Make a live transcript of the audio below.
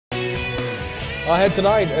Ahead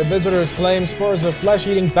tonight, a visitor's claim spurs a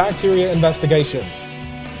flesh-eating bacteria investigation.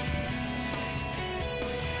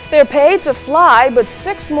 They're paid to fly, but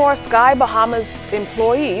 6 more Sky Bahamas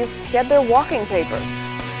employees get their walking papers.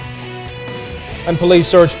 And police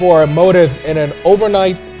search for a motive in an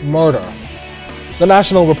overnight murder. The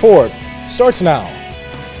National Report starts now.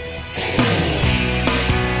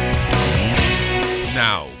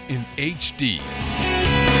 Now in HD.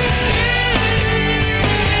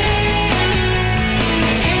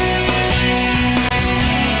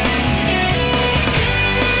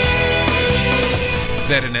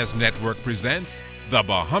 ZNS Network presents The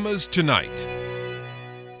Bahamas Tonight.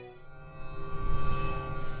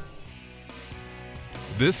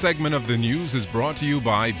 This segment of the news is brought to you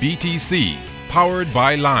by BTC, powered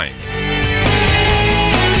by Lime.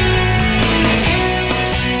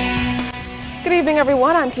 Good evening,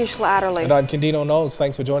 everyone. I'm Keishla Adderley. And I'm Kendino Knowles.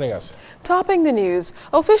 Thanks for joining us. Topping the news,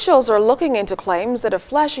 officials are looking into claims that a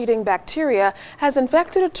flesh-eating bacteria has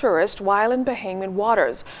infected a tourist while in Bahamian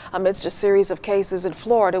waters. Amidst a series of cases in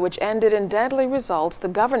Florida which ended in deadly results, the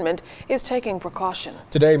government is taking precaution.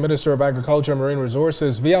 Today, Minister of Agriculture and Marine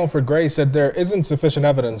Resources V. Alfred Gray said there isn't sufficient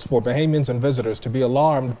evidence for Bahamians and visitors to be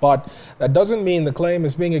alarmed, but that doesn't mean the claim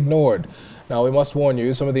is being ignored. Now, we must warn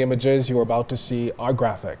you, some of the images you're about to see are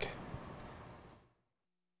graphic.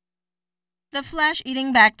 The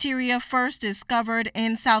flesh-eating bacteria first discovered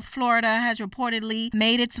in South Florida has reportedly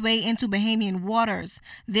made its way into Bahamian waters.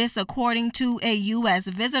 This according to a U.S.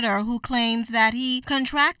 visitor who claimed that he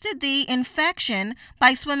contracted the infection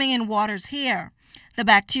by swimming in waters here. The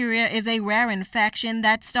bacteria is a rare infection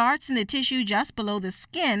that starts in the tissue just below the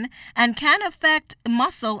skin and can affect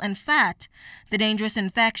muscle and fat. The dangerous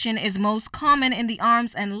infection is most common in the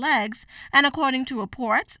arms and legs, and according to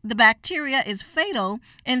reports, the bacteria is fatal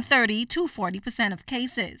in 30 to 40% of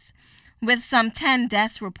cases. With some 10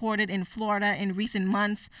 deaths reported in Florida in recent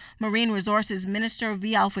months, Marine Resources Minister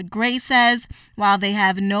V. Alfred Gray says while they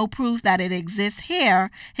have no proof that it exists here,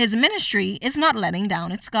 his ministry is not letting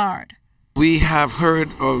down its guard. We have heard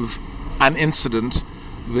of an incident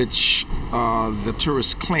which the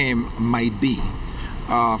tourists claim might be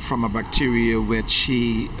from a bacteria which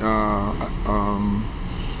he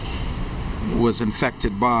was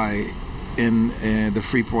infected by in the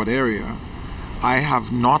Freeport area. I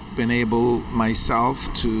have not been able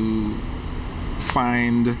myself to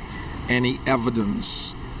find any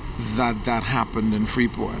evidence that that happened in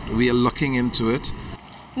Freeport. We are looking into it.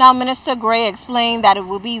 Now, Minister Gray explained that it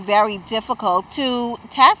will be very difficult to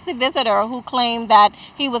test the visitor who claimed that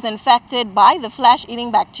he was infected by the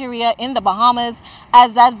flesh-eating bacteria in the Bahamas,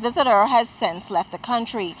 as that visitor has since left the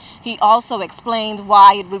country. He also explained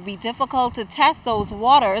why it would be difficult to test those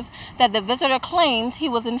waters that the visitor claimed he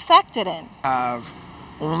was infected in. Have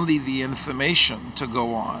only the information to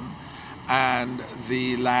go on, and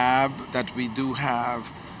the lab that we do have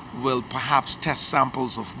will perhaps test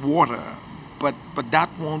samples of water. But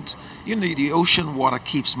that won't, the ocean water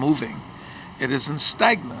keeps moving. It isn't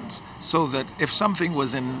stagnant, so that if something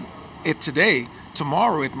was in it today,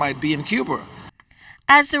 tomorrow it might be in Cuba.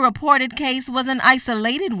 As the reported case was an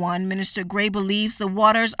isolated one, Minister Gray believes the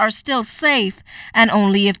waters are still safe, and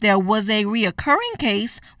only if there was a reoccurring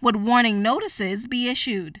case would warning notices be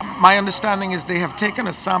issued. My understanding is they have taken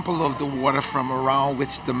a sample of the water from around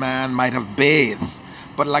which the man might have bathed.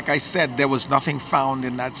 But like I said, there was nothing found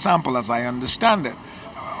in that sample as I understand it.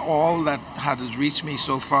 All that has reached me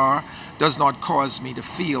so far does not cause me to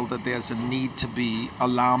feel that there's a need to be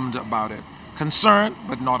alarmed about it. Concerned,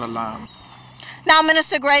 but not alarmed. Now,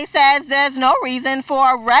 Minister Gray says there's no reason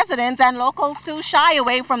for residents and locals to shy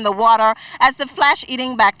away from the water, as the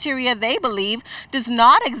flesh-eating bacteria, they believe, does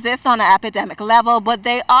not exist on an epidemic level, but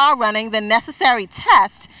they are running the necessary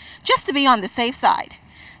test just to be on the safe side.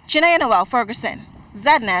 Janae Noel Ferguson,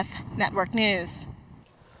 ZNS Network News.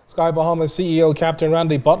 Sky Bahamas CEO Captain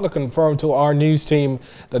Randy Butler confirmed to our news team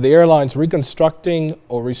that the airline's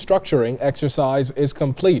restructuring exercise is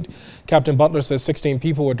complete. Captain Butler says 16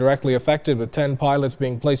 people were directly affected, with 10 pilots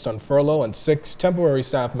being placed on furlough and 6 temporary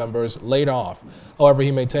staff members laid off. However,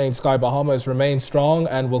 he maintained Sky Bahamas remains strong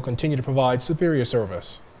and will continue to provide superior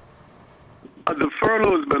service. The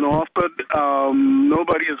furlough has been offered.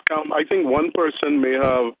 Nobody has come. I think one person may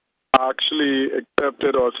have actually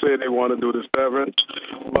accepted or say they want to do the severance.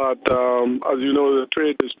 But as you know, the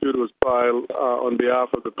trade dispute was filed on behalf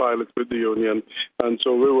of the pilots with the union, and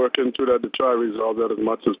so we're working through that to try to resolve that as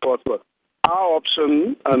much as possible. Our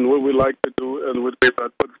option and what we like to do and what we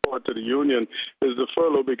put forward to the union is the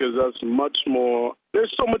furlough, because that's much more,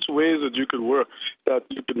 there's so much ways that you could work that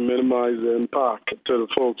you could minimize the impact to the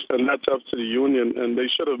folks, and that's up to the union, and they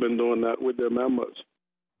should have been doing that with their members.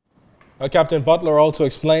 Captain Butler also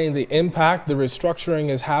explained the impact the restructuring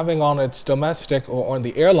is having on its domestic or on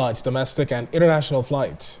the airline's domestic and international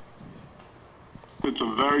flights. It's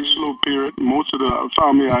a very slow period. Most of the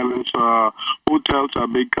family islands, hotels are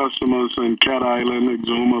big customers in Cat Island,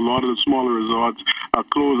 Exuma. A lot of the smaller resorts are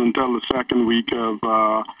closed until the second week of,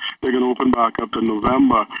 they're going to open back up in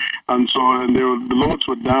November. And the loads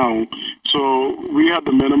were down. So we had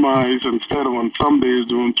to minimize, instead of on some days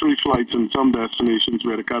doing 3 flights in some destinations,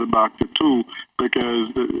 we had to cut it back to 2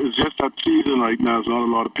 because it's just that season right now. There's not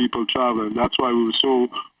a lot of people traveling. That's why we were so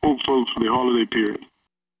hopeful for the holiday period.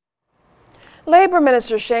 Labor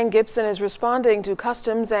Minister Shane Gibson is responding to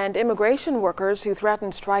customs and immigration workers who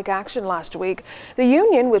threatened strike action last week. The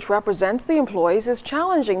union, which represents the employees, is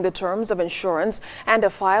challenging the terms of insurance and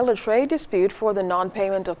have filed a trade dispute for the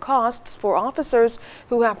non-payment of costs for officers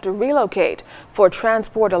who have to relocate, for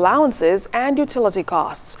transport allowances and utility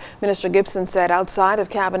costs. Minister Gibson said outside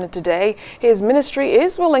of Cabinet today his ministry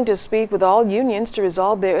is willing to speak with all unions to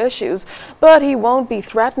resolve their issues, but he won't be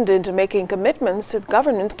threatened into making commitments that the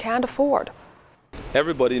government can't afford.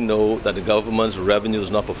 Everybody knows that the government's revenue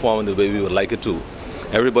is not performing the way we would like it to.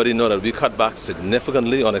 Everybody knows that we cut back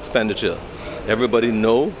significantly on expenditure. Everybody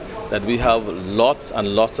knows that we have lots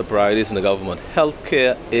and lots of priorities in the government.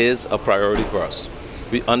 Healthcare is a priority for us.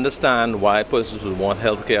 We understand why persons would want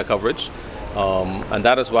healthcare coverage, and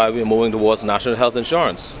that is why we're moving towards national health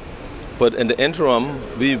insurance. But in the interim,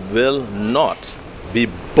 we will not be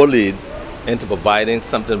bullied into providing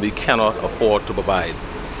something we cannot afford to provide.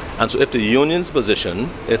 And so if the union's position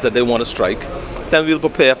is that they want to strike, then we'll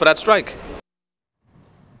prepare for that strike.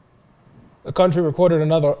 The country recorded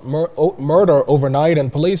another murder overnight,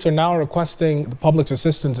 and police are now requesting the public's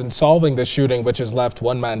assistance in solving this shooting, which has left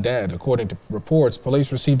 1 man dead. According to reports,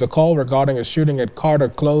 police received a call regarding a shooting at Carter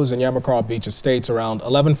Close in Yamacraw Beach Estates around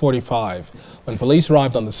 11:45. When police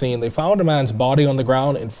arrived on the scene, they found a man's body on the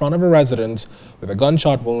ground in front of a residence with a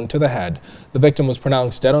gunshot wound to the head. The victim was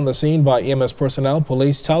pronounced dead on the scene by EMS personnel.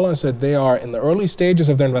 Police tell us that they are in the early stages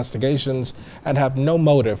of their investigations and have no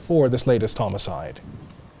motive for this latest homicide.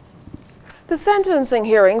 The sentencing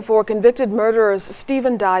hearing for convicted murderers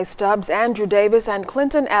Stephen Dye Stubbs, Andrew Davis, and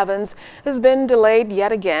Clinton Evans has been delayed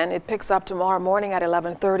yet again. It picks up tomorrow morning at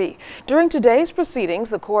 11:30. During today's proceedings,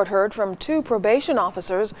 the court heard from 2 probation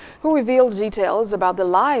officers who revealed details about the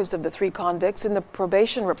lives of the 3 convicts in the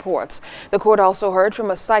probation reports. The court also heard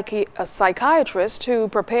from a psychiatrist who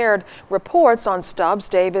prepared reports on Stubbs,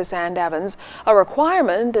 Davis, and Evans, a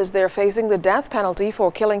requirement as they're facing the death penalty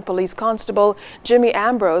for killing police constable Jimmy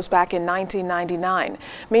Ambrose back in 1999.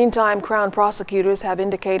 Meantime, Crown prosecutors have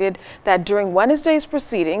indicated that during Wednesday's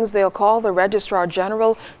proceedings, they'll call the Registrar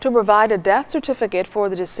General to provide a death certificate for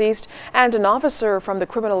the deceased and an officer from the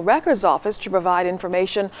Criminal Records Office to provide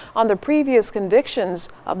information on the previous convictions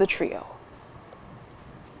of the trio.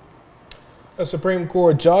 A Supreme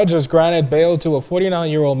Court judge has granted bail to a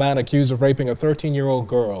 49-year-old man accused of raping a 13-year-old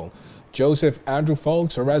girl. Joseph Andrew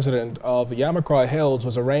Folks, a resident of Yamacraw Hills,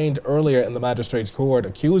 was arraigned earlier in the magistrate's court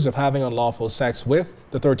accused of having unlawful sex with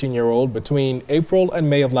the 13-year-old between April and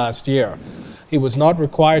May of last year. He was not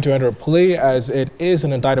required to enter a plea as it is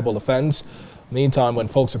an indictable offense. Meantime, when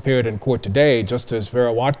Folks appeared in court today, Justice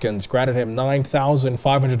Vera Watkins granted him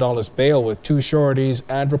 $9,500 bail with 2 sureties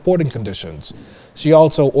and reporting conditions. She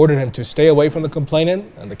also ordered him to stay away from the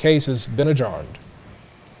complainant, and the case has been adjourned.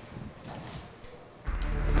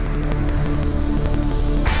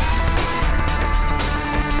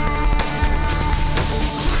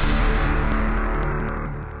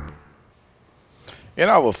 In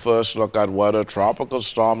our first look at weather, Tropical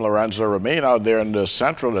Storm Lorenzo remain out there in the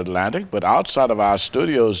central Atlantic, but outside of our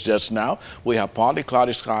studios just now, we have partly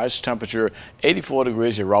cloudy skies, temperature 84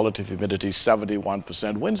 degrees, your relative humidity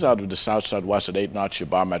 71%, winds out of the south-southwest at 8 knots, your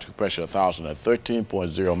barometric pressure 1,013.0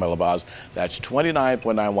 millibars, that's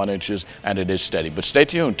 29.91 inches, and it is steady. But stay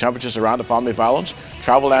tuned, temperatures around the Family Islands,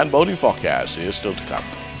 travel and boating forecast is still to come.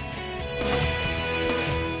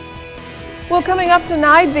 Well, coming up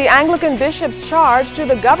tonight, the Anglican bishop's charge to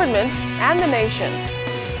the government and the nation.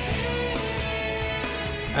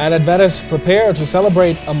 And Adventists prepare to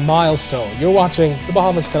celebrate a milestone. You're watching the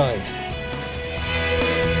Bahamas Tonight.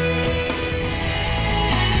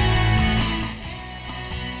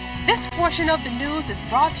 This portion of the news is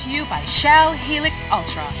brought to you by Shell Helix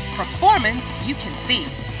Ultra. Performance you can see.